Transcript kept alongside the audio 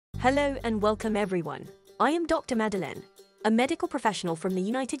Hello and welcome everyone. I am Dr. Madeline, a medical professional from the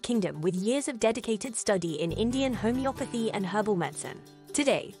United Kingdom with years of dedicated study in Indian homeopathy and herbal medicine.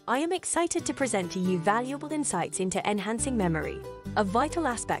 Today, I am excited to present to you valuable insights into enhancing memory, a vital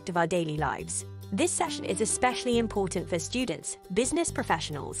aspect of our daily lives. This session is especially important for students, business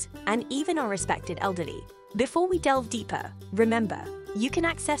professionals, and even our respected elderly. Before we delve deeper, remember, you can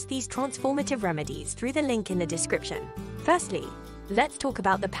access these transformative remedies through the link in the description. Firstly, let's talk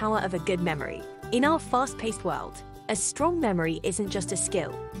about the power of a good memory. In our fast-paced world, a strong memory isn't just a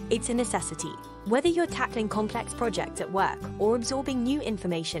skill, it's a necessity. Whether you're tackling complex projects at work or absorbing new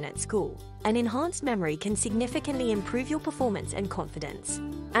information at school, an enhanced memory can significantly improve your performance and confidence.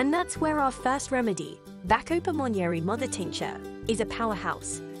 And that's where our first remedy, Bacopa Monnieri Mother Tincture, is a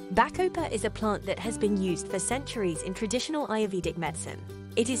powerhouse. Bacopa is a plant that has been used for centuries in traditional Ayurvedic medicine.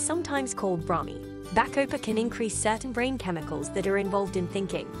 It is sometimes called Brahmi. Bacopa can increase certain brain chemicals that are involved in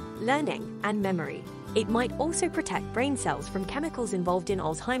thinking, learning, and memory. It might also protect brain cells from chemicals involved in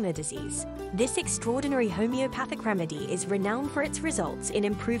Alzheimer's disease. This extraordinary homeopathic remedy is renowned for its results in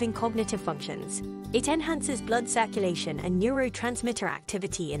improving cognitive functions. It enhances blood circulation and neurotransmitter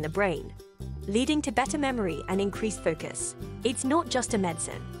activity in the brain, leading to better memory and increased focus. It's not just a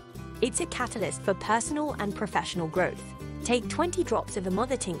medicine. It's a catalyst for personal and professional growth. Take 20 drops of the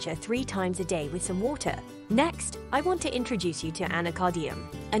mother tincture 3 times a day with some water. Next, I want to introduce you to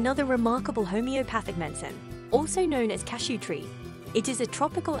Anacardium, another remarkable homeopathic medicine, also known as cashew tree. It is a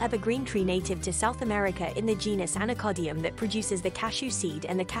tropical evergreen tree native to South America in the genus Anacardium that produces the cashew seed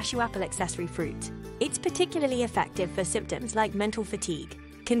and the cashew apple accessory fruit. It's particularly effective for symptoms like mental fatigue,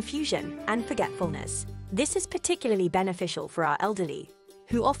 confusion, and forgetfulness. This is particularly beneficial for our elderly,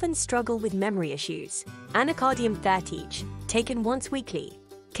 who often struggle with memory issues. Anacardium 30 each, taken once weekly,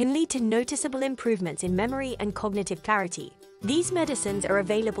 can lead to noticeable improvements in memory and cognitive clarity. These medicines are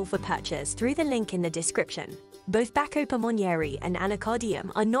available for purchase through the link in the description. Both Bacopa Monnieri and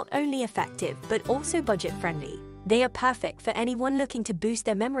Anacardium are not only effective but also budget-friendly. They are perfect for anyone looking to boost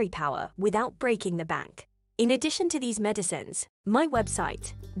their memory power without breaking the bank. In addition to these medicines, my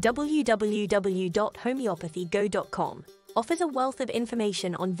website, www.homeopathygo.com, offers a wealth of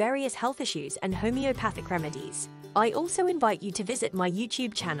information on various health issues and homeopathic remedies. I also invite you to visit my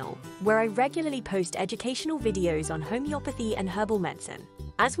YouTube channel, where I regularly post educational videos on homeopathy and herbal medicine.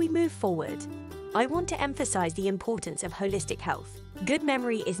 As we move forward, I want to emphasize the importance of holistic health. Good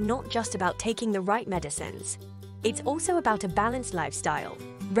memory is not just about taking the right medicines. It's also about a balanced lifestyle.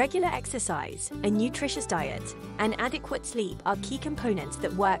 Regular exercise, a nutritious diet, and adequate sleep are key components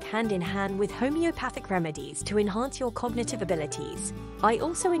that work hand in hand with homeopathic remedies to enhance your cognitive abilities. I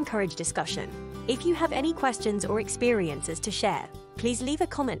also encourage discussion. If you have any questions or experiences to share, please leave a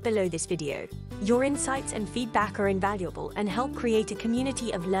comment below this video. Your insights and feedback are invaluable and help create a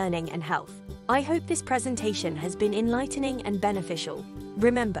community of learning and health. I hope this presentation has been enlightening and beneficial.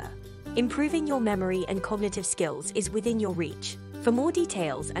 Remember, improving your memory and cognitive skills is within your reach. For more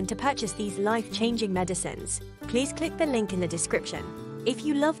details and to purchase these life-changing medicines, please click the link in the description. If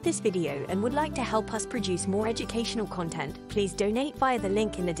you loved this video and would like to help us produce more educational content, please donate via the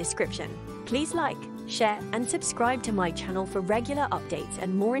link in the description. Please like, share, and subscribe to my channel for regular updates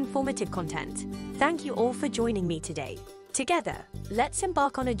and more informative content. Thank you all for joining me today. Together, let's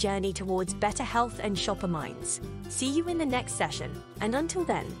embark on a journey towards better health and sharper minds. See you in the next session, and until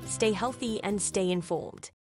then, stay healthy and stay informed.